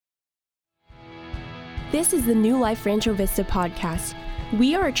This is the New Life Rancho Vista podcast.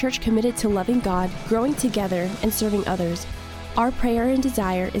 We are a church committed to loving God, growing together, and serving others. Our prayer and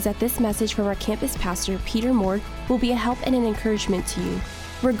desire is that this message from our campus pastor, Peter Moore, will be a help and an encouragement to you,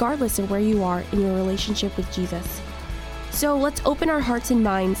 regardless of where you are in your relationship with Jesus. So let's open our hearts and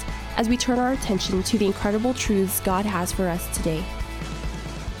minds as we turn our attention to the incredible truths God has for us today.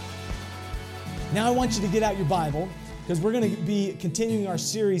 Now I want you to get out your Bible because we're going to be continuing our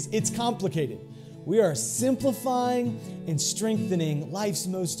series, It's Complicated. We are simplifying and strengthening life's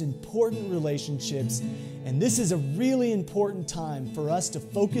most important relationships, and this is a really important time for us to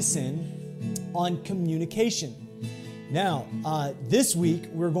focus in on communication. Now, this week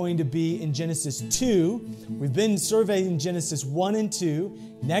we're going to be in Genesis 2. We've been surveying Genesis 1 and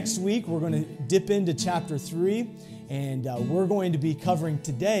 2. Next week we're going to dip into chapter 3, and we're going to be covering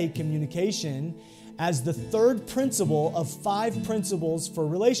today communication as the third principle of 5 principles for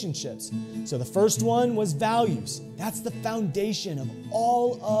relationships. So the first one was values. That's the foundation of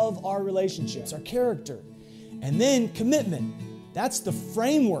all of our relationships, our character. And then commitment. That's the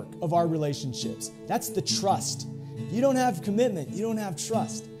framework of our relationships. That's the trust. If you don't have commitment, you don't have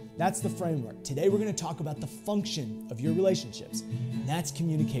trust. That's the framework. Today we're going to talk about the function of your relationships. And that's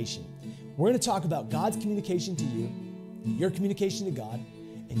communication. We're going to talk about God's communication to you, your communication to God,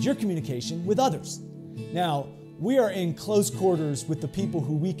 and your communication with others. Now, we are in close quarters with the people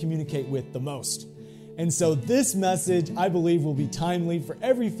who we communicate with the most. And so this message, I believe, will be timely for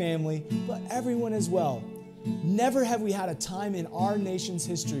every family, but everyone as well. Never have we had a time in our nation's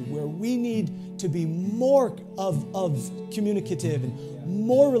history where we need to be more of communicative and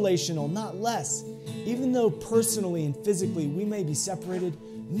more relational, not less. Even though personally and physically we may be separated,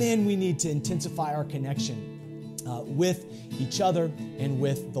 man, we need to intensify our connection with each other and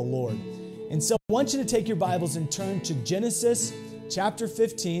with the Lord. And so I want you to take your Bibles and turn to Genesis chapter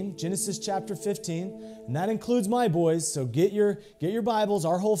 15, and that includes my boys, so get your Bibles.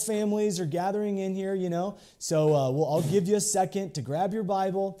 Our whole families are gathering in here, so I'll give you a second to grab your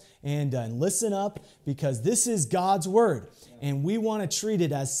Bible and listen up, because this is God's Word, and we want to treat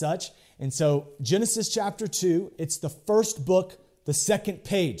it as such. And so Genesis chapter 2, it's the first book, the second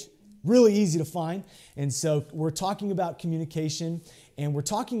page. Really easy to find. And so we're talking about communication, and we're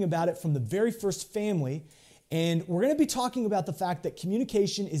talking about it from the very first family. And we're going to be talking about the fact that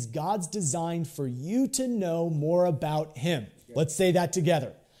communication is God's design for you to know more about Him. Let's say that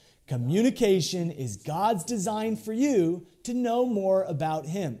together. Communication is God's design for you to know more about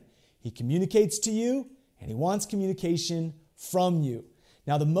Him. He communicates to you, and He wants communication from you.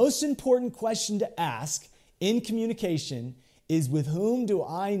 Now, the most important question to ask in communication is, with whom do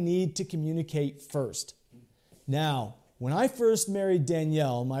I need to communicate first? Now, when I first married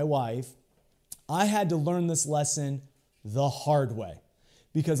Danielle, my wife, I had to learn this lesson the hard way.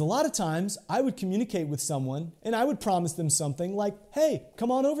 Because a lot of times I would communicate with someone and I would promise them something like, hey,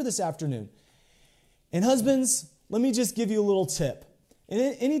 come on over this afternoon. And husbands, let me just give you a little tip.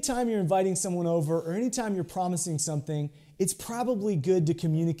 Anytime you're inviting someone over or anytime you're promising something, it's probably good to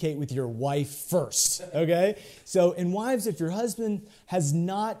communicate with your wife first, okay? So, and wives, if your husband has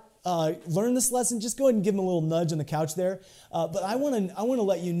not learned this lesson, just go ahead and give him a little nudge on the couch there. But I want to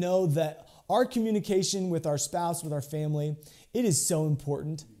let you know that our communication with our spouse, with our family, it is so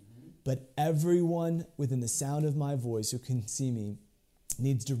important. But everyone within the sound of my voice who can see me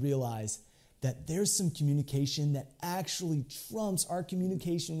needs to realize that there's some communication that actually trumps our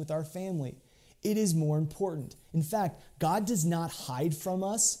communication with our family. It is more important. In fact, God does not hide from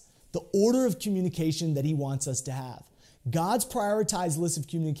us the order of communication that He wants us to have. God's prioritized list of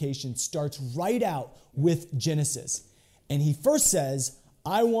communication starts right out with Genesis. And He first says,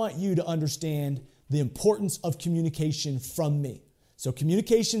 I want you to understand the importance of communication from me. So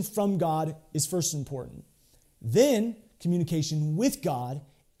communication from God is first important. Then communication with God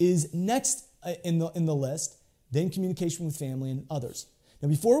is next in the list. Then communication with family and others. Now,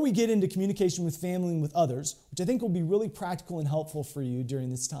 before we get into communication with family and with others, which I think will be really practical and helpful for you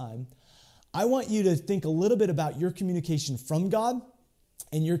during this time, I want you to think a little bit about your communication from God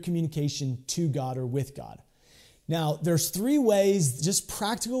and your communication to God or with God. Now, there's 3 ways, just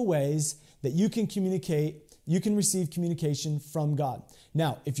practical ways, that you can communicate, you can receive communication from God.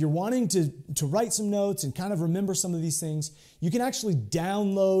 Now, if you're wanting to write some notes and kind of remember some of these things, you can actually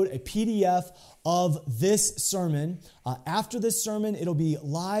download a PDF of this sermon. After this sermon, it'll be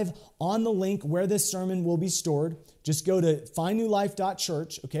live on the link where this sermon will be stored. Just go to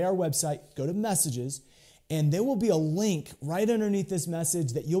findnewlife.church, okay, our website, go to messages, and there will be a link right underneath this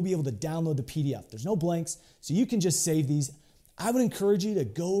message that you'll be able to download the PDF. There's no blanks, so you can just save these. I would encourage you to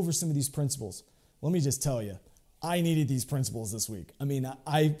go over some of these principles. Let me just tell you, I needed these principles this week. I mean,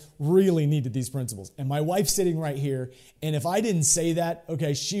 I really needed these principles. And my wife's sitting right here. And if I didn't say that,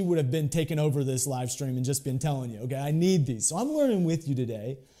 okay, she would have been taking over this live stream and just been telling you, okay, I need these. So I'm learning with you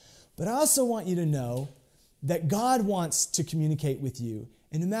today. But I also want you to know that God wants to communicate with you.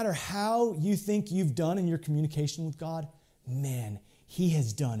 And no matter how you think you've done in your communication with God, man, He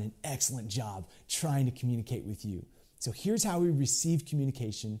has done an excellent job trying to communicate with you. So here's how we receive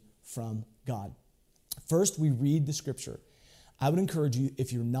communication from God. First, we read the Scripture. I would encourage you,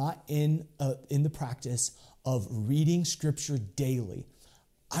 if you're not in the practice of reading Scripture daily,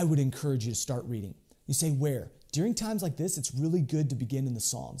 I would encourage you to start reading. You say, where? During times like this, it's really good to begin in the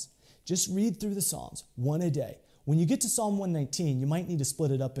Psalms. Just read through the Psalms, one a day. When you get to Psalm 119, you might need to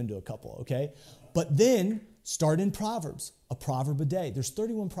split it up into a couple, okay? But then start in Proverbs, a proverb a day. There's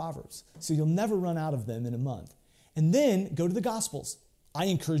 31 Proverbs, so you'll never run out of them in a month. And then go to the Gospels. I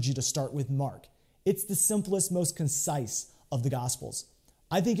encourage you to start with Mark. It's the simplest, most concise of the Gospels.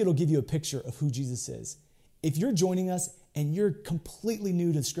 I think it'll give you a picture of who Jesus is. If you're joining us and you're completely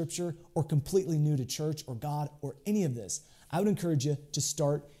new to Scripture or completely new to church or God or any of this, I would encourage you to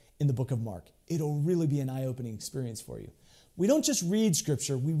start in the book of Mark. It'll really be an eye-opening experience for you. We don't just read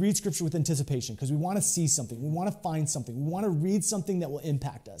Scripture. We read Scripture with anticipation because we want to see something. We want to find something. We want to read something that will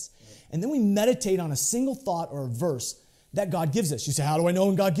impact us. And then we meditate on a single thought or a verse that God gives us. You say, how do I know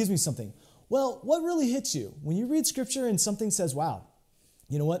when God gives me something? Well, what really hits you? When you read Scripture and something says, wow,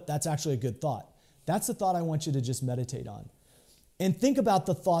 you know what? That's actually a good thought. That's the thought I want you to just meditate on. And think about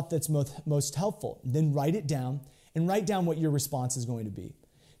the thought that's most helpful. Then write it down and write down what your response is going to be.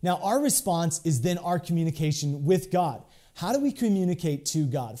 Now, our response is then our communication with God. How do we communicate to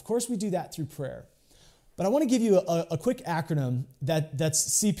God? Of course, we do that through prayer. But I want to give you a quick acronym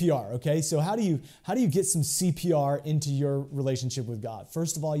that's CPR, okay? So how do you get some CPR into your relationship with God?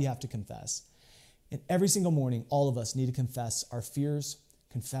 First of all, you have to confess. And every single morning, all of us need to confess our fears,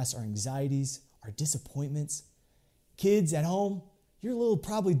 confess our anxieties, our disappointments. Kids at home, you're a little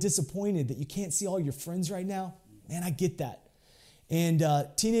probably disappointed that you can't see all your friends right now. Man, I get that. And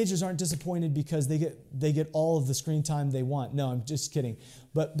teenagers aren't disappointed because they get all of the screen time they want. No, I'm just kidding.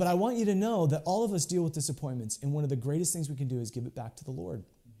 But I want you to know that all of us deal with disappointments, and one of the greatest things we can do is give it back to the Lord.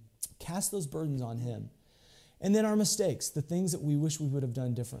 Cast those burdens on Him. And then our mistakes, the things that we wish we would have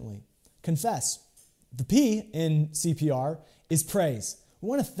done differently. Confess. The P in CPR is praise. We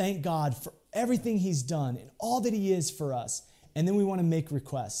want to thank God for everything He's done and all that He is for us. And then we want to make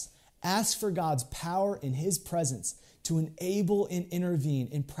requests. Ask for God's power in His presence to enable and intervene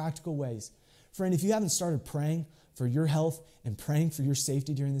in practical ways. Friend, if you haven't started praying for your health and praying for your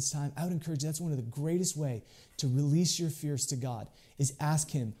safety during this time, I would encourage you, that's one of the greatest ways to release your fears to God, is ask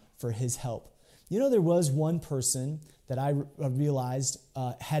Him for His help. You know, there was one person that I realized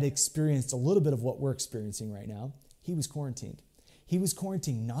had experienced a little bit of what we're experiencing right now. He was quarantined. He was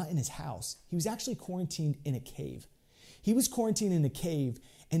quarantined not in his house. He was actually quarantined in a cave. He was quarantined in a cave.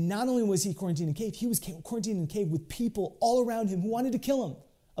 And not only was he quarantined in a cave, he was quarantined in a cave with people all around him who wanted to kill him.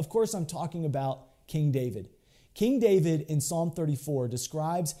 Of course, I'm talking about King David. King David in Psalm 34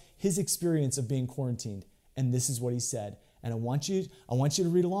 describes his experience of being quarantined. And this is what he said. And I want you to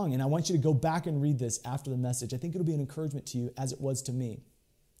read along, and I want you to go back and read this after the message. I think it'll be an encouragement to you as it was to me.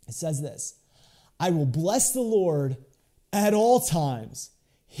 It says this: I will bless the Lord at all times.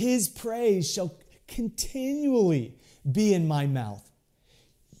 His praise shall continually be in my mouth.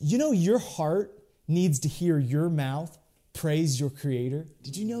 You know, your heart needs to hear your mouth praise your Creator.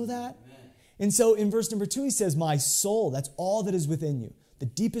 Did you know that? Amen. And so in verse number 2, he says, my soul, that's all that is within you, the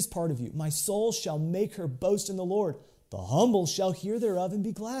deepest part of you, my soul shall make her boast in the Lord. The humble shall hear thereof and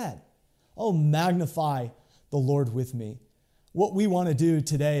be glad. Oh, magnify the Lord with me. What we want to do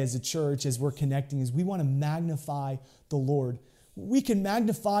today as a church, as we're connecting, is we want to magnify the Lord. We can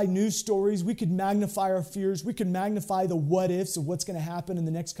magnify news stories. We could magnify our fears. We could magnify the what ifs of what's going to happen in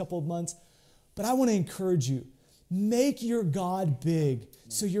the next couple of months. But I want to encourage you, make your God big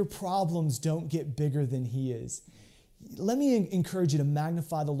so your problems don't get bigger than He is. Let me encourage you to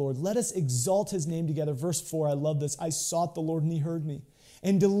magnify the Lord. Let us exalt His name together. Verse 4, I love this. I sought the Lord and He heard me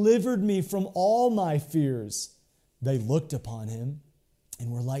and delivered me from all my fears. They looked upon Him and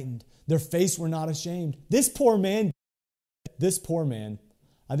were lightened. Their face were not ashamed. This poor man,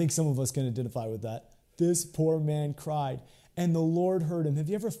 I think some of us can identify with that. This poor man cried, and the Lord heard him. Have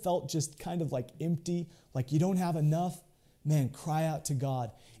you ever felt just kind of like empty, like you don't have enough? Man, cry out to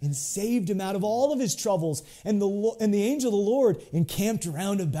God, and saved him out of all of his troubles. And the angel of the Lord encamped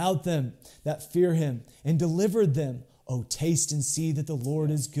round about them that fear Him and delivered them. Oh, taste and see that the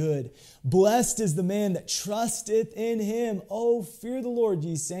Lord is good. Blessed is the man that trusteth in Him. Oh, fear the Lord,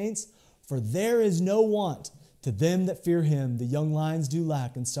 ye saints, for there is no want To them that fear him, the young lions do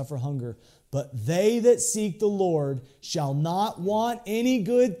lack and suffer hunger, but they that seek the Lord shall not want any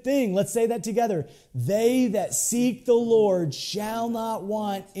good thing. Let's say that together. They that seek the Lord shall not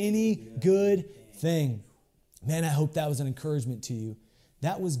want any good thing. Man, I hope that was an encouragement to you.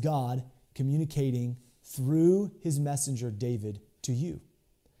 That was God communicating through his messenger David to you.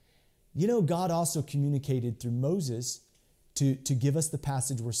 You know, God also communicated through Moses to give us the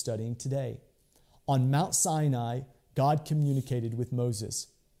passage we're studying today. On Mount Sinai, God communicated with Moses.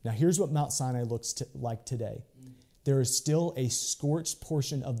 Now, here's what Mount Sinai looks like today. There is still a scorched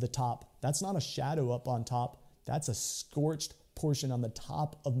portion of the top. That's not a shadow up on top. That's a scorched portion on the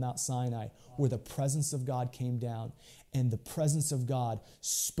top of Mount Sinai where the presence of God came down. And the presence of God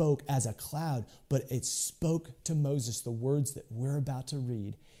spoke as a cloud, but it spoke to Moses the words that we're about to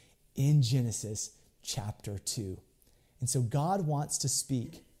read in Genesis chapter 2. And so God wants to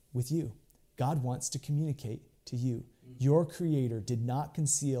speak with you. God wants to communicate to you. Your Creator did not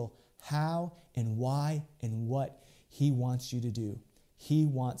conceal how and why and what he wants you to do. He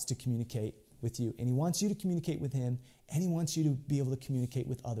wants to communicate with you. And he wants you to communicate with him, and he wants you to be able to communicate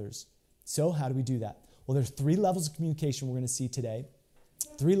with others. So how do we do that? Well, there's 3 levels of communication we're going to see today.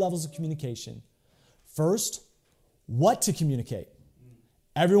 3 levels of communication. First, what to communicate.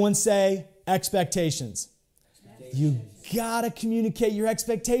 Everyone say expectations. You got to communicate your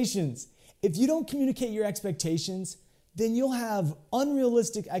expectations. If you don't communicate your expectations, then you'll have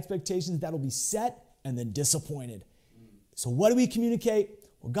unrealistic expectations that'll be set and then disappointed. So what do we communicate?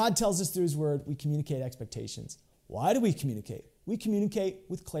 Well, God tells us through his word, we communicate expectations. Why do we communicate? We communicate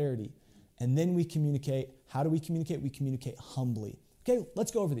with clarity. And then we communicate. How do we communicate? We communicate humbly. Okay,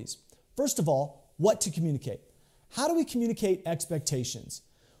 let's go over these. First of all, what to communicate. How do we communicate expectations?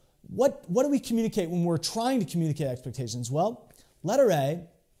 What do we communicate when we're trying to communicate expectations? Well, letter A,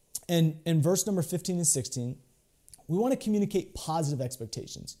 in verse number 15 and 16, we want to communicate positive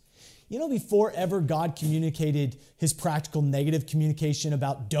expectations. You know, before ever God communicated his practical negative communication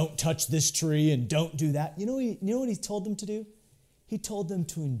about don't touch this tree and don't do that, you know what he told them to do? He told them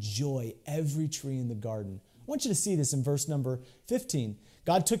to enjoy every tree in the garden. I want you to see this in verse number 15.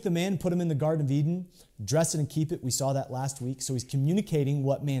 God took the man, put him in the Garden of Eden, dress it and keep it. We saw that last week. So he's communicating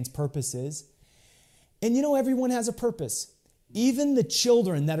what man's purpose is. And you know, everyone has a purpose. Even the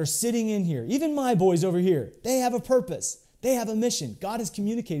children that are sitting in here, even my boys over here, they have a purpose. They have a mission. God has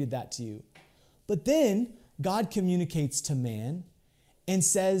communicated that to you. But then God communicates to man and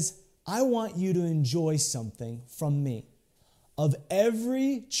says, I want you to enjoy something from me. Of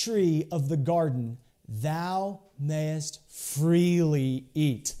every tree of the garden, thou mayest freely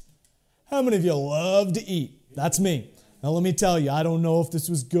eat. How many of you love to eat? That's me. Now let me tell you, I don't know if this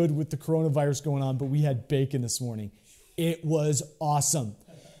was good with the coronavirus going on, but we had bacon this morning. It was awesome.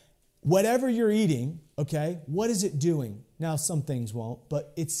 Whatever you're eating, okay, what is it doing? Now, some things won't,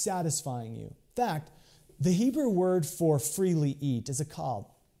 but it's satisfying you. In fact, the Hebrew word for freely eat is akal,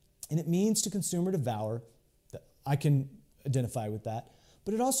 and it means to consume or devour. I can identify with that.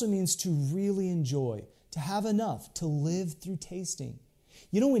 But it also means to really enjoy, to have enough, to live through tasting.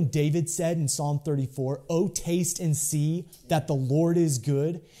 You know when David said in Psalm 34, "Oh, taste and see that the Lord is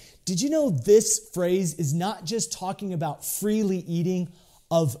good"? Did you know this phrase is not just talking about freely eating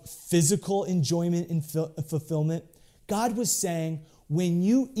of physical enjoyment and fulfillment? God was saying, when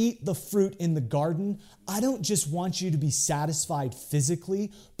you eat the fruit in the garden, I don't just want you to be satisfied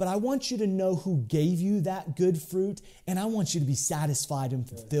physically, but I want you to know who gave you that good fruit, and I want you to be satisfied and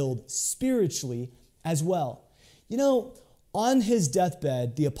fulfilled spiritually as well. You know, on his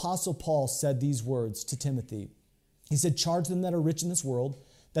deathbed, the Apostle Paul said these words to Timothy. He said, charge them that are rich in this world,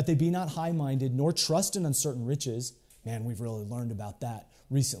 that they be not high-minded, nor trust in uncertain riches. Man, we've really learned about that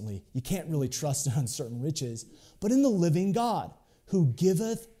recently. You can't really trust in uncertain riches, but in the living God, who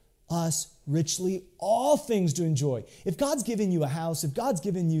giveth us richly all things to enjoy. If God's given you a house, if God's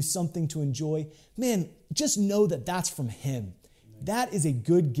given you something to enjoy, man, just know that that's from him. That is a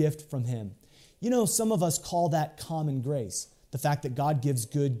good gift from him. You know, some of us call that common grace, the fact that God gives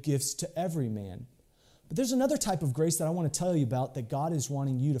good gifts to every man. But there's another type of grace that I want to tell you about that God is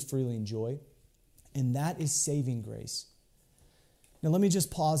wanting you to freely enjoy, and that is saving grace. Now, let me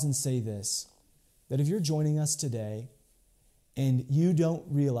just pause and say this, that if you're joining us today and you don't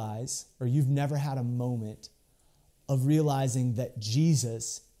realize, or you've never had a moment of realizing that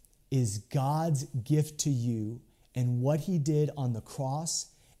Jesus is God's gift to you and what he did on the cross,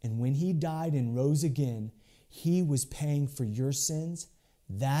 and when he died and rose again, he was paying for your sins.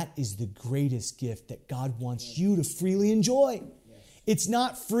 That is the greatest gift that God wants you to freely enjoy. It's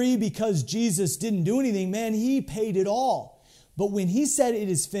not free because Jesus didn't do anything. Man, he paid it all. But when he said it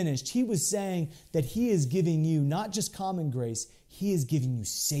is finished, he was saying that he is giving you not just common grace, he is giving you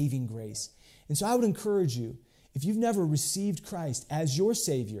saving grace. And so I would encourage you, if you've never received Christ as your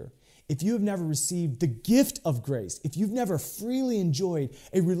Savior, if you have never received the gift of grace, if you've never freely enjoyed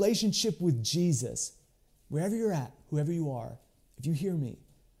a relationship with Jesus, wherever you're at, whoever you are, if you hear me,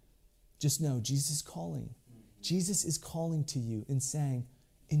 just know Jesus is calling. Jesus is calling to you and saying,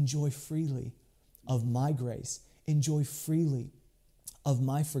 enjoy freely of my grace. Enjoy freely of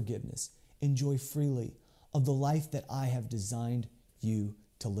my forgiveness. Enjoy freely of the life that I have designed you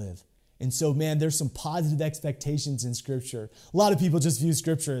to live. And so, man, there's some positive expectations in Scripture. A lot of people just view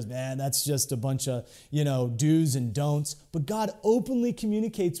Scripture as, man, that's just a bunch of, do's and don'ts. But God openly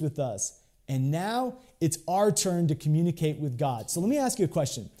communicates with us. And now it's our turn to communicate with God. So let me ask you a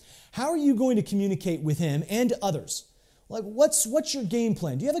question. How are you going to communicate with Him and to others? Like, what's your game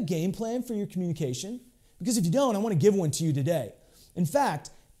plan? Do you have a game plan for your communication? Because if you don't, I want to give one to you today. In fact,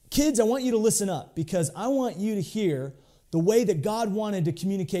 kids, I want you to listen up because I want you to hear the way that God wanted to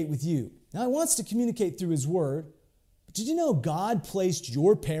communicate with you. Now, He wants to communicate through His Word, but did you know God placed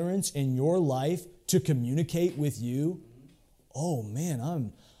your parents in your life to communicate with you? Oh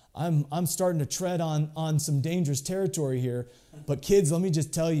man, I'm starting to tread on some dangerous territory here. But kids, let me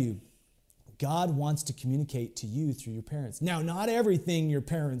just tell you, God wants to communicate to you through your parents. Now, not everything your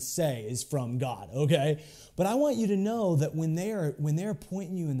parents say is from God, okay? But I want you to know that when they're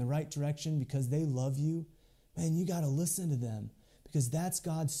pointing you in the right direction because they love you, man, you got to listen to them because that's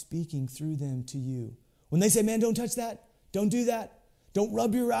God speaking through them to you. When they say, man, don't touch that, don't do that, don't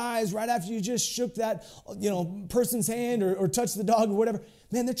rub your eyes right after you just shook that person's hand or touched the dog or whatever,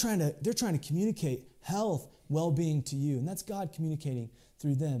 man, they're trying to communicate health, well-being to you, and that's God communicating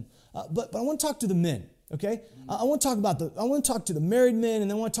through them. But I want to talk to the men, okay? I want to talk to the married men,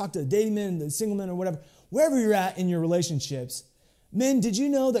 and then I want to talk to the dating men, the single men, or whatever. Wherever you're at in your relationships, men, did you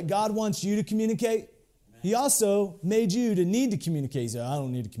know that God wants you to communicate? He also made you to need to communicate. He said, I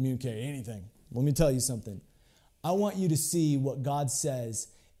don't need to communicate anything. Let me tell you something. I want you to see what God says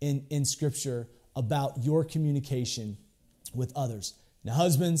in Scripture about your communication with others. Now,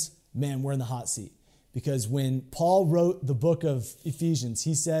 husbands, man, we're in the hot seat. Because when Paul wrote the book of Ephesians,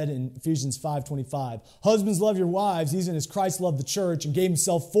 he said in Ephesians 5:25, husbands, love your wives, even as Christ loved the church and gave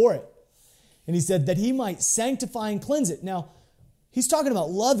himself for it. And he said that he might sanctify and cleanse it. Now, he's talking about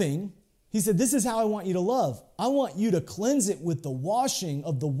loving. He said, this is how I want you to love. I want you to cleanse it with the washing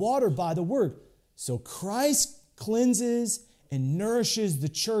of the water by the word. So Christ cleanses and nourishes the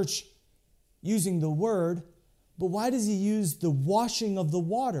church using the word. But why does he use the washing of the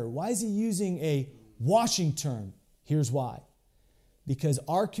water? Why is he using a washing term? Here's why. Because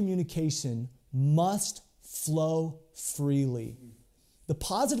our communication must flow freely. The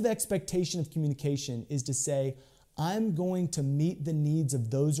positive expectation of communication is to say, I'm going to meet the needs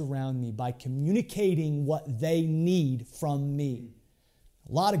of those around me by communicating what they need from me.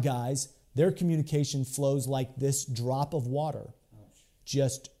 A lot of guys, their communication flows like this drop of water.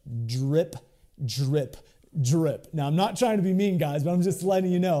 Just drip, drip, drip. Now, I'm not trying to be mean, guys, but I'm just letting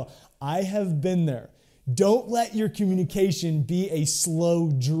you know. I have been there. Don't let your communication be a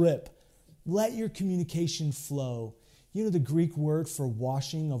slow drip. Let your communication flow. You know the Greek word for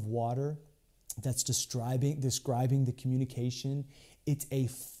washing of water that's describing the communication? It's a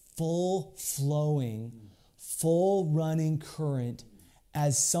full flowing, full running current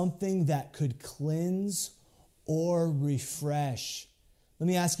as something that could cleanse or refresh. Let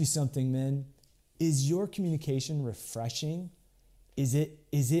me ask you something, men. Is your communication refreshing? Is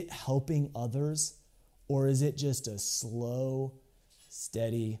it helping others? Or is it just a slow,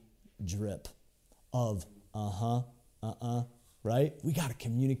 steady drip of right? We got to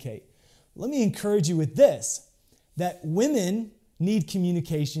communicate. Let me encourage you with this, that women need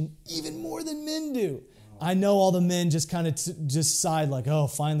communication even more than men do. I know all the men just kind of just sighed like, oh,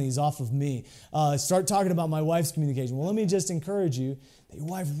 finally he's off of me. Start talking about my wife's communication. Well, let me just encourage you that your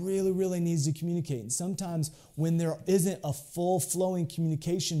wife really, really needs to communicate. And sometimes when there isn't a full flowing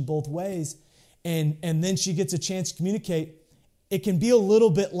communication both ways, and then she gets a chance to communicate, it can be a little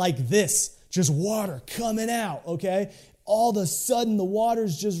bit like this, just water coming out, okay? All of a sudden, the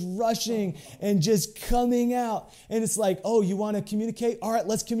water's just rushing and just coming out. And it's like, oh, you want to communicate? All right,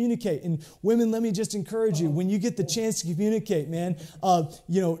 let's communicate. And women, let me just encourage you. When you get the chance to communicate, man,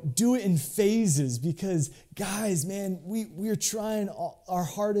 do it in phases because, guys, man, we're trying our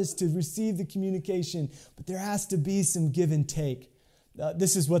hardest to receive the communication, but there has to be some give and take.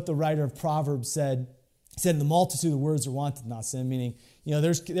 This is what the writer of Proverbs said. He said, in the multitude of words are wanted, not sin, meaning,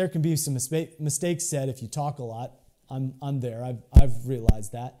 there can be some mistakes said if you talk a lot. I'm there. I've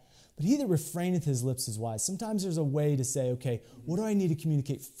realized that. But he that refraineth his lips is wise. Sometimes there's a way to say, okay, what do I need to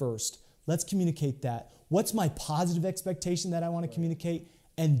communicate first? Let's communicate that. What's my positive expectation that I want to communicate?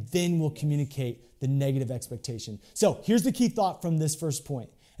 And then we'll communicate the negative expectation. So here's the key thought from this first point,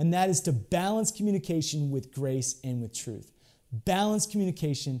 and that is to balance communication with grace and with truth. Balance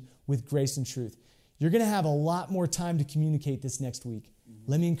communication with grace and truth. You're going to have a lot more time to communicate this next week.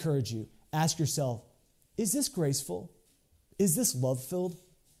 Let me encourage you. Ask yourself, is this graceful? Is this love-filled?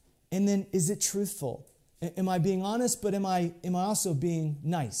 And then, is it truthful? Am I being honest, but am I also being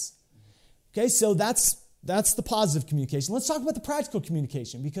nice? Okay, so that's the positive communication. Let's talk about the practical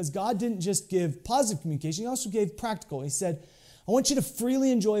communication, because God didn't just give positive communication, he also gave practical. He said, I want you to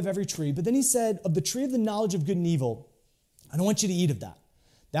freely enjoy of every tree. But then he said, of the tree of the knowledge of good and evil, I don't want you to eat of that.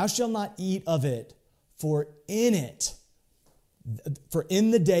 Thou shalt not eat of it, for in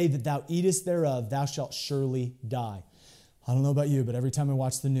the day that thou eatest thereof, thou shalt surely die. I don't know about you, but every time I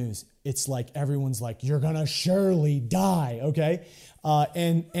watch the news, it's like everyone's like, you're going to surely die, okay?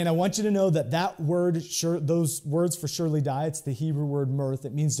 And I want you to know that word, those words for surely die, it's the Hebrew word mirth.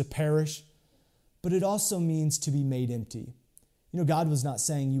 It means to perish, but it also means to be made empty. You know, God was not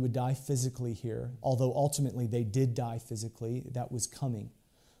saying you would die physically here, although ultimately they did die physically. That was coming.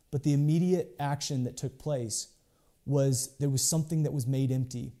 But the immediate action that took place was there was something that was made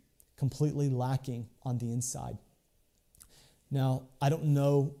empty, completely lacking on the inside. Now, I don't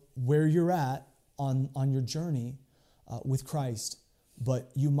know where you're at on your journey with Christ,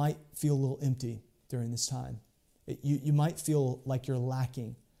 but you might feel a little empty during this time. You might feel like you're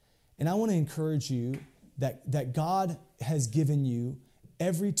lacking. And I want to encourage you that God has given you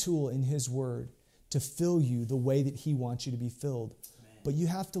every tool in his word to fill you the way that he wants you to be filled. Amen. But you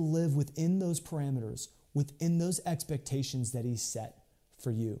have to live within those parameters, within those expectations that he's set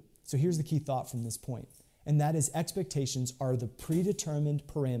for you. So here's the key thought from this point, and that is expectations are the predetermined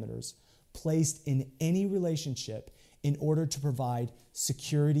parameters placed in any relationship in order to provide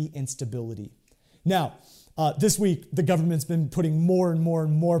security and stability. Now, this week, the government's been putting more and more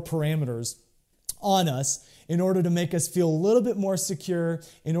and more parameters on us in order to make us feel a little bit more secure,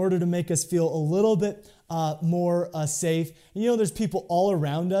 in order to make us feel a little bit more safe. And you know, there's people all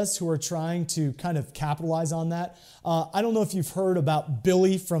around us who are trying to kind of capitalize on that. I don't know if you've heard about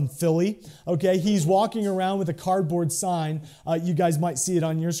Billy from Philly. Okay, he's walking around with a cardboard sign. You guys might see it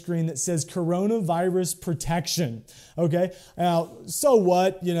on your screen that says coronavirus protection. Okay, now, so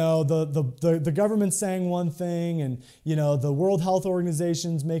what? You know, the government's saying one thing, and you know, the World Health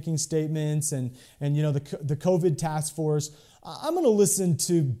Organization's making statements, and you know, the COVID task force. I'm going to listen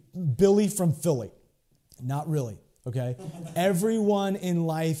to Billy from Philly. Not really, okay? Everyone in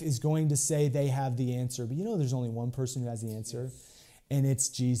life is going to say they have the answer, but you know there's only one person who has the answer, and it's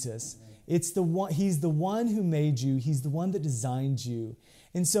Jesus. It's the one. He's the one who made you. He's the one that designed you.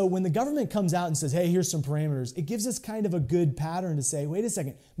 And so when the government comes out and says, hey, here's some parameters, it gives us kind of a good pattern to say, wait a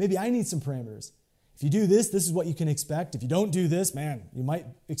second, maybe I need some parameters. If you do this, this is what you can expect. If you don't do this, man, you might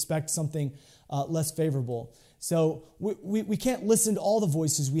expect something less favorable. So we can't listen to all the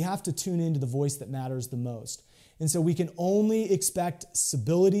voices. We have to tune into the voice that matters the most. And so we can only expect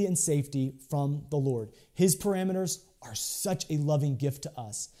stability and safety from the Lord. His parameters are such a loving gift to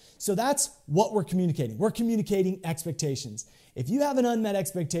us. So that's what we're communicating. We're communicating expectations. If you have an unmet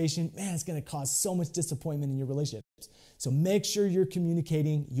expectation, man, it's going to cause so much disappointment in your relationships. So make sure you're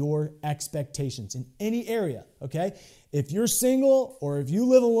communicating your expectations in any area, okay? If you're single or if you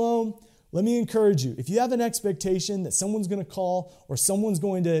live alone, let me encourage you. If you have an expectation that someone's going to call or someone's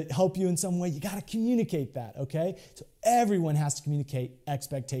going to help you in some way, you got to communicate that, okay? So everyone has to communicate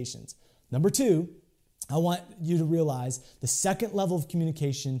expectations. Number two, I want you to realize the second level of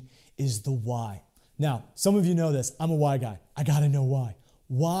communication is the why. Now, some of you know this. I'm a why guy. I got to know why.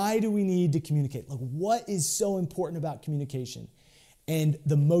 Why do we need to communicate? Like, what is so important about communication? And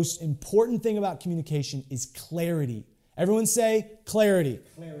the most important thing about communication is clarity. Everyone say clarity.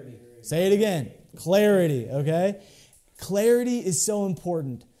 Clarity. Say it again. Clarity, okay? Clarity is so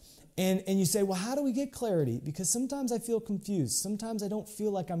important. And you say, well, how do we get clarity? Because sometimes I feel confused. Sometimes I don't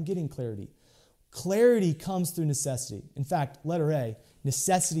feel like I'm getting clarity. Clarity comes through necessity. In fact, letter A,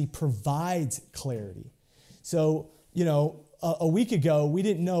 necessity provides clarity. So, you know, a week ago, we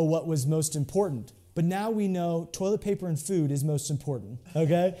didn't know what was most important. But now we know toilet paper and food is most important,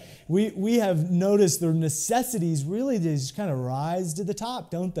 okay? We have noticed the necessities really just kind of rise to the top,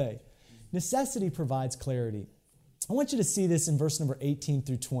 don't they? Necessity provides clarity. I want you to see this in verse number 18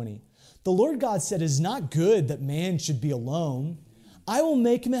 through 20. The Lord God said, it is not good that man should be alone. I will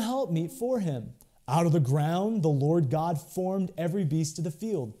make him a helpmeet for him. Out of the ground, the Lord God formed every beast of the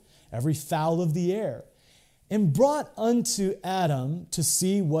field, every fowl of the air, and brought unto Adam to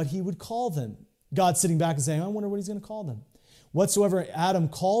see what he would call them. God sitting back and saying, I wonder what he's going to call them. Whatsoever Adam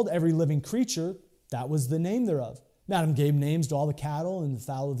called every living creature, that was the name thereof. And Adam gave names to all the cattle and the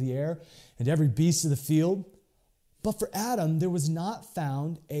fowl of the air and every beast of the field. But for Adam, there was not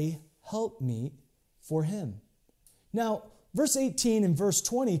found a helpmeet for him. Now, verse 18 and verse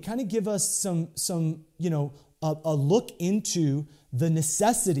 20 kind of give us a look into the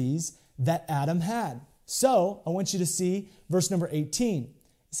necessities that Adam had. So I want you to see verse number 18. It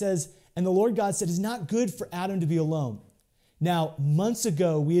says, and the Lord God said, it's not good for Adam to be alone. Now, months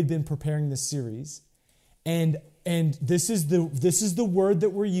ago, we had been preparing this series, and this is the word that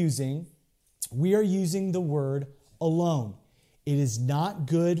we're using. We are using the word alone. It is not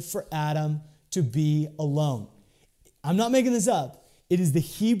good for Adam to be alone. I'm not making this up. It is the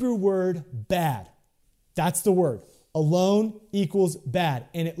Hebrew word bad. That's the word. Alone equals bad.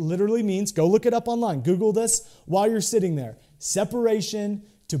 And it literally means, go look it up online. Google this while you're sitting there. Separation,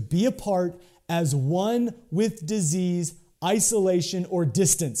 to be apart as one with disease, isolation, or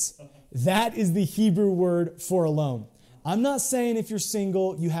distance. That is the Hebrew word for alone. I'm not saying if you're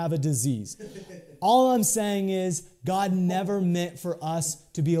single, you have a disease. All I'm saying is God never meant for us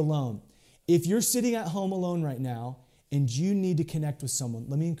to be alone. If you're sitting at home alone right now and you need to connect with someone,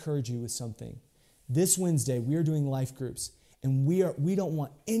 let me encourage you with something. This Wednesday, we are doing life groups, and we don't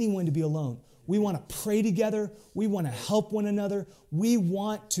want anyone to be alone. We want to pray together. We want to help one another. We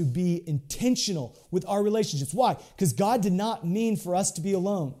want to be intentional with our relationships. Why? Because God did not mean for us to be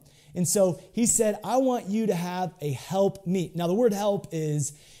alone. And so he said, I want you to have a help meet. Now, the word help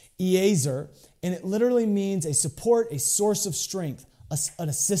is Ezer, and it literally means a support, a source of strength, an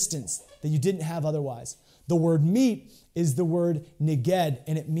assistance that you didn't have otherwise. The word meet is the word neged,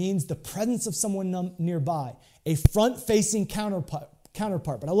 and it means the presence of someone nearby, a front-facing counterpart.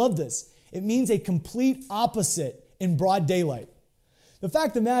 But I love this. It means a complete opposite in broad daylight. The fact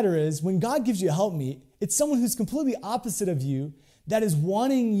of the matter is, when God gives you a helpmeet, it's someone who's completely opposite of you that is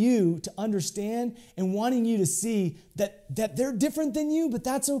wanting you to understand and wanting you to see that they're different than you, but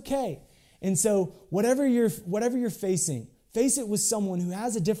that's okay. And so whatever you're facing, face it with someone who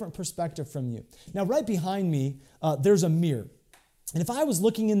has a different perspective from you. Now, right behind me, there's a mirror. And if I was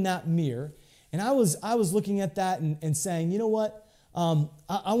looking in that mirror, and I was looking at that and saying, you know what,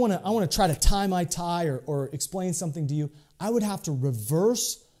 I want to try to tie my tie or explain something to you, I would have to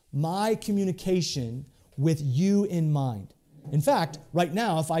reverse my communication with you in mind. In fact, right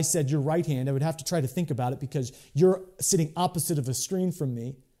now, if I said your right hand, I would have to try to think about it because you're sitting opposite of a screen from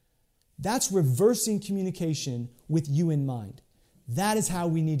me. That's reversing communication with you in mind. That is how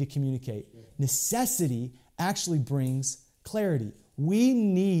we need to communicate. Necessity actually brings clarity. We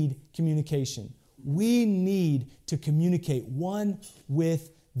need communication. We need to communicate one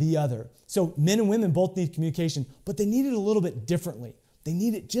with the other. So men and women both need communication, but they need it a little bit differently. They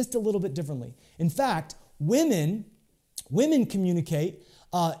need it just a little bit differently. In fact, women communicate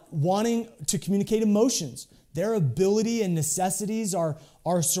wanting to communicate emotions. Their ability and necessities are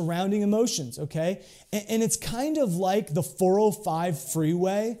surrounding emotions, okay? And it's kind of like the 405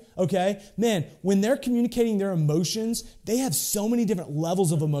 freeway, okay? Man, when they're communicating their emotions, they have so many different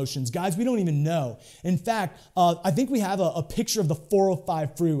levels of emotions. Guys, we don't even know. In fact, I think we have a picture of the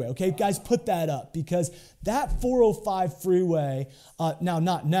 405 freeway, okay? Guys, put that up because that 405 freeway,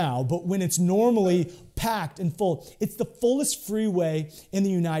 not now, but when it's normally packed and full, it's the fullest freeway in the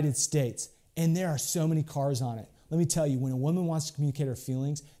United States. And there are so many cars on it. Let me tell you, when a woman wants to communicate her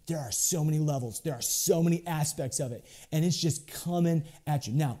feelings, there are so many levels. There are so many aspects of it. And it's just coming at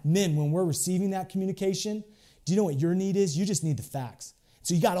you. Now, men, when we're receiving that communication, do you know what your need is? You just need the facts.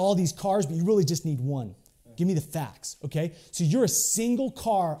 So you got all these cars, but you really just need one. Give me the facts, okay? So you're a single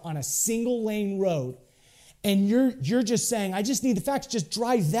car on a single lane road, and you're just saying, I just need the facts. Just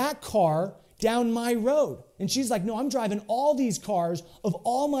drive that car down my road. And she's like, no, I'm driving all these cars of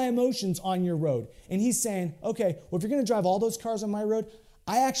all my emotions on your road. And he's saying, okay, well, if you're going to drive all those cars on my road,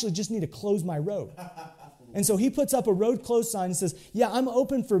 I actually just need to close my road. And so he puts up a road close sign and says, yeah, I'm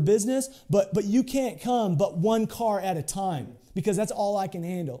open for business, but you can't come but one car at a time because that's all I can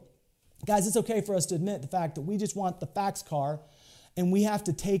handle. Guys, it's okay for us to admit the fact that we just want the facts car and we have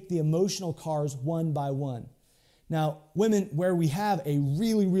to take the emotional cars one by one. Now, women, where we have a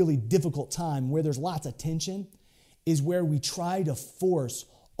really, really difficult time, where there's lots of tension, is where we try to force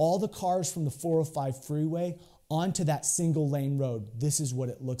all the cars from the 405 freeway onto that single lane road. This is what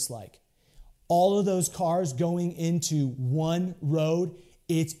it looks like. All of those cars going into one road,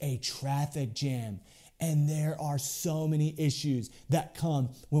 it's a traffic jam. And there are so many issues that come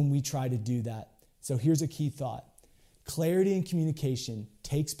when we try to do that. So here's a key thought. Clarity and communication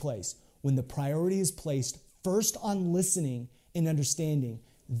takes place when the priority is placed first on listening and understanding,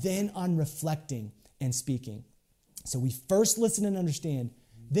 then on reflecting and speaking. So we first listen and understand,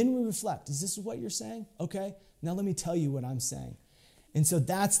 then we reflect. Is this what you're saying? Okay, now let me tell you what I'm saying. And so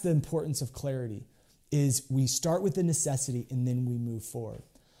that's the importance of clarity, is we start with the necessity and then we move forward.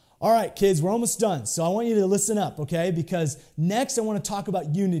 All right, kids, we're almost done. So I want you to listen up, okay? Because next I want to talk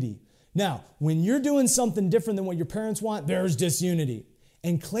about unity. Now, when you're doing something different than what your parents want, there's disunity.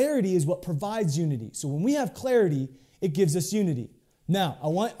 And clarity is what provides unity. So when we have clarity, it gives us unity. Now, I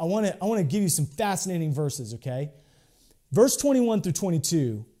want to give you some fascinating verses, okay? Verse 21 through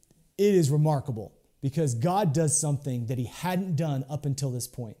 22, it is remarkable because God does something that he hadn't done up until this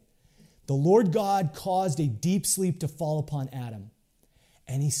point. The Lord God caused a deep sleep to fall upon Adam,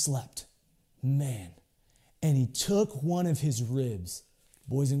 and he slept. Man. And he took one of his ribs.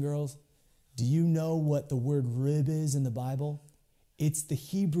 Boys and girls, do you know what the word rib is in the Bible? It's the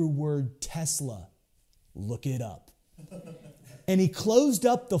Hebrew word Tesla. Look it up. And he closed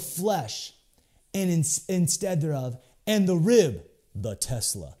up the flesh and instead thereof, and the rib, the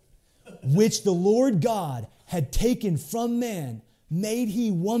Tesla, which the Lord God had taken from man, made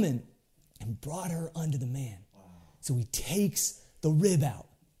he woman and brought her unto the man. Wow. So he takes the rib out,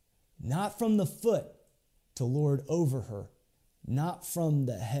 not from the foot to lord over her, not from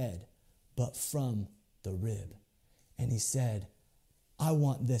the head, but from the rib. And he said, I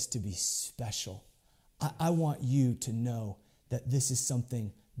want this to be special. I want you to know that this is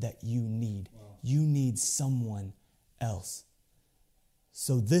something that you need. Wow. You need someone else.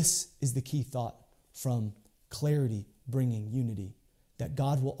 So this is the key thought from clarity bringing unity, that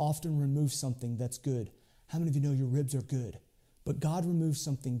God will often remove something that's good. How many of you know your ribs are good? But God removes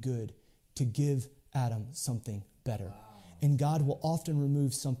something good to give Adam something better. Wow. And God will often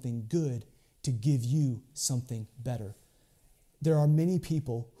remove something good to give you something better. There are many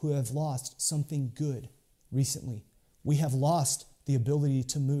people who have lost something good recently. We have lost the ability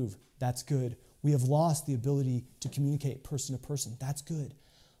to move. That's good. We have lost the ability to communicate person to person. That's good.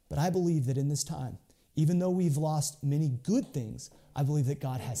 But I believe that in this time, even though we've lost many good things, I believe that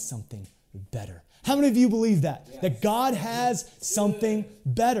God has something better. How many of you believe that? Yes. That God has something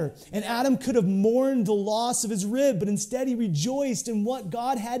better. And Adam could have mourned the loss of his rib, but instead he rejoiced in what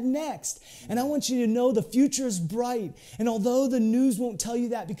God had next. And I want you to know the future is bright. And although the news won't tell you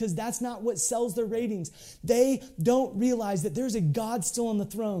that because that's not what sells their ratings, they don't realize that there's a God still on the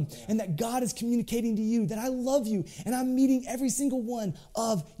throne and that God is communicating to you that I love you and I'm meeting every single one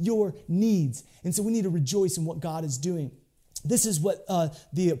of your needs. And so we need to rejoice in what God is doing. This is what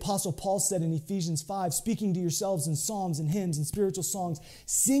the Apostle Paul said in Ephesians 5, speaking to yourselves in psalms and hymns and spiritual songs,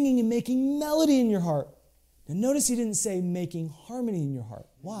 singing and making melody in your heart. Now notice he didn't say making harmony in your heart.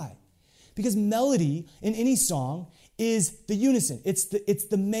 Why? Because melody in any song is the unison. It's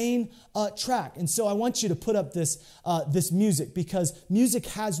the main track. And so I want you to put up this music, because music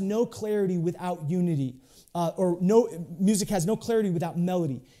has no clarity without unity. Music has no clarity without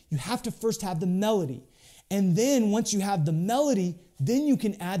melody. You have to first have the melody. And then once you have the melody, then you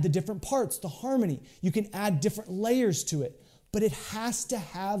can add the different parts, the harmony. You can add different layers to it. But it has to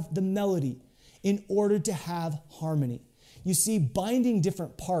have the melody in order to have harmony. You see, binding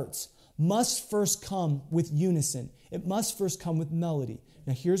different parts must first come with unison. It must first come with melody.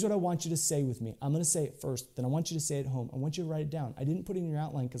 Now here's what I want you to say with me. I'm going to say it first, then I want you to say it at home. I want you to write it down. I didn't put it in your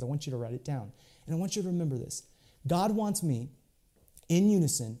outline because I want you to write it down. And I want you to remember this. God wants me in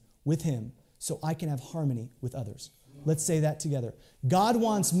unison with him so I can have harmony with others. Let's say that together. God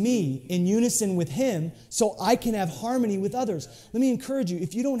wants me in unison with him so I can have harmony with others. Let me encourage you,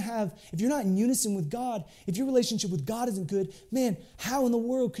 if you're not in unison with God, if your relationship with God isn't good, man, how in the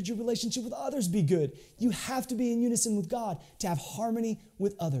world could your relationship with others be good? You have to be in unison with God to have harmony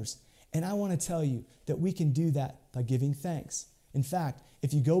with others. And I want to tell you that we can do that by giving thanks. In fact,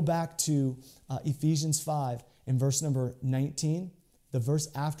 if you go back to Ephesians 5 in verse number 19, the verse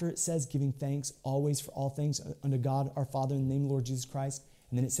after it says, giving thanks always for all things unto God our Father in the name of the Lord Jesus Christ.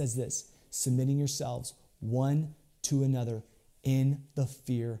 And then it says this, submitting yourselves one to another in the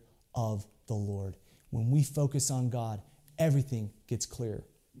fear of the Lord. When we focus on God, everything gets clearer.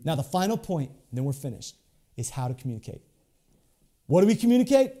 Now the final point, and then we're finished, is how to communicate. What do we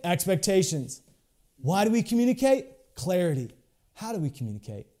communicate? Expectations. Why do we communicate? Clarity. How do we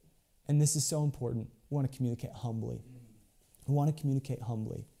communicate? And this is so important. We want to communicate humbly. We want to communicate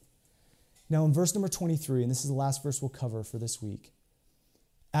humbly. Now in verse number 23, and this is the last verse we'll cover for this week,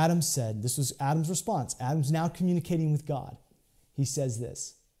 Adam said, this was Adam's response. Adam's now communicating with God. He says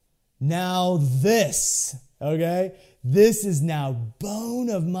this, now this, okay, this is now bone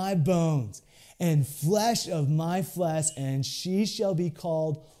of my bones and flesh of my flesh, and she shall be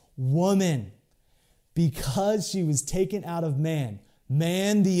called woman, because she was taken out of man.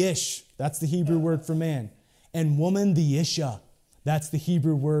 Man, the ish, that's the Hebrew word for man. And woman, the isha, that's the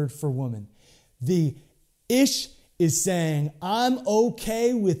Hebrew word for woman. The ish is saying, I'm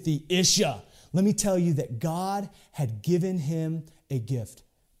okay with the isha. Let me tell you that God had given him a gift,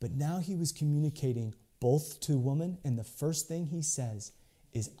 but now he was communicating both to woman, and the first thing he says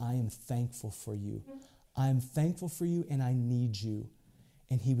is, I am thankful for you. I am thankful for you, and I need you.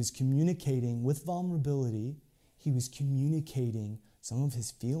 And he was communicating with vulnerability. He was communicating some of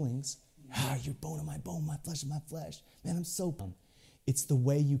his feelings. You're bone of my bone, my flesh of my flesh. Man, I'm so bummed. It's the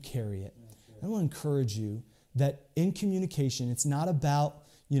way you carry it. I want to encourage you that in communication, it's not about,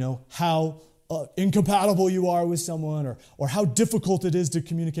 how incompatible you are with someone or how difficult it is to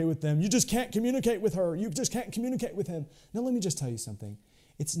communicate with them. You just can't communicate with her. You just can't communicate with him. Now, let me just tell you something.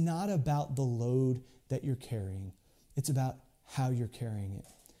 It's not about the load that you're carrying. It's about how you're carrying it.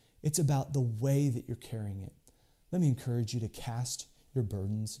 It's about the way that you're carrying it. Let me encourage you to cast your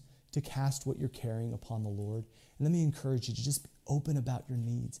burdens, to cast what you're carrying upon the Lord. And let me encourage you to just be open about your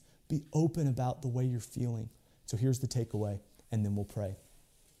needs. Be open about the way you're feeling. So here's the takeaway, and then we'll pray.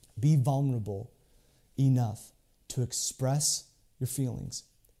 Be vulnerable enough to express your feelings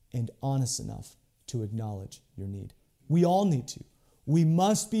and honest enough to acknowledge your need. We all need to. We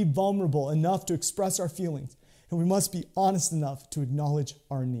must be vulnerable enough to express our feelings, and we must be honest enough to acknowledge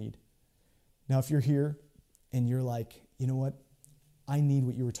our need. Now, if you're here and you're like, you know what? I need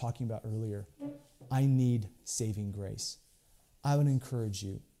what you were talking about earlier. I need saving grace. I would encourage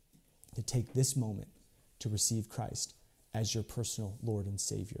you to take this moment to receive Christ as your personal Lord and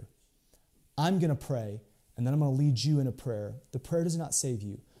Savior. I'm going to pray, and then I'm going to lead you in a prayer. The prayer does not save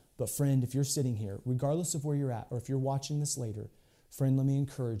you, but friend, if you're sitting here, regardless of where you're at, or if you're watching this later, friend, let me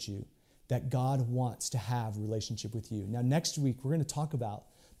encourage you that God wants to have a relationship with you. Now, next week, we're going to talk about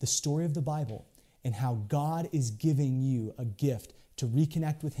the story of the Bible and how God is giving you a gift to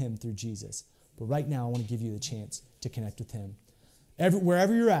reconnect with him through Jesus. But right now, I want to give you the chance to connect with him.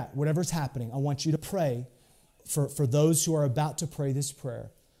 Wherever you're at, whatever's happening, I want you to pray for those who are about to pray this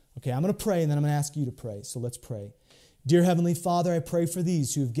prayer. Okay, I'm going to pray, and then I'm going to ask you to pray. So let's pray. Dear Heavenly Father, I pray for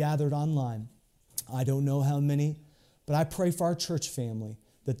these who have gathered online. I don't know how many, but I pray for our church family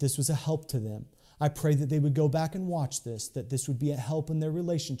that this was a help to them. I pray that they would go back and watch this, that this would be a help in their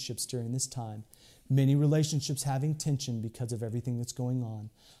relationships during this time. Many relationships having tension because of everything that's going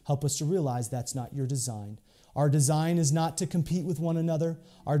on. Help us to realize that's not your design. Our design is not to compete with one another.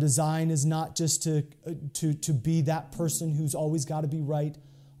 Our design is not just to be that person who's always got to be right.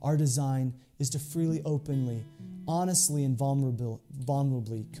 Our design is to freely, openly, honestly, and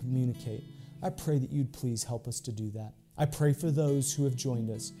vulnerably communicate. I pray that you'd please help us to do that. I pray for those who have joined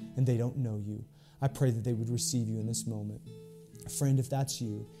us and they don't know you. I pray that they would receive you in this moment. Friend, if that's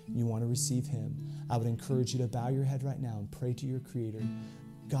you and you want to receive him, I would encourage you to bow your head right now and pray to your Creator.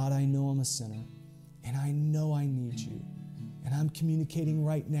 God, I know I'm a sinner, and I know I need you. And I'm communicating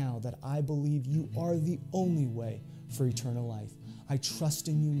right now that I believe you are the only way for eternal life. I trust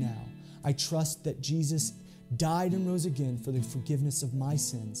in you now. I trust that Jesus died and rose again for the forgiveness of my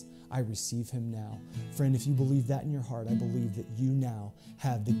sins. I receive him now. Friend, if you believe that in your heart, I believe that you now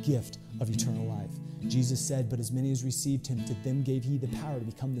have the gift of eternal life. Jesus said, but as many as received him, to them gave he the power to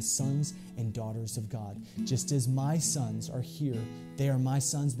become the sons and daughters of God. Just as my sons are here, they are my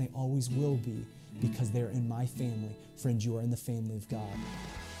sons and they always will be because they're in my family. Friend, you are in the family of God.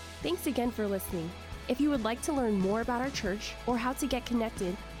 Thanks again for listening. If you would like to learn more about our church or how to get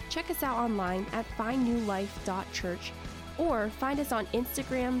connected, check us out online at findnewlife.church or find us on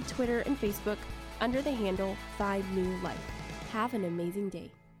Instagram, Twitter, and Facebook under the handle Find New Life. Have an amazing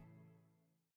day.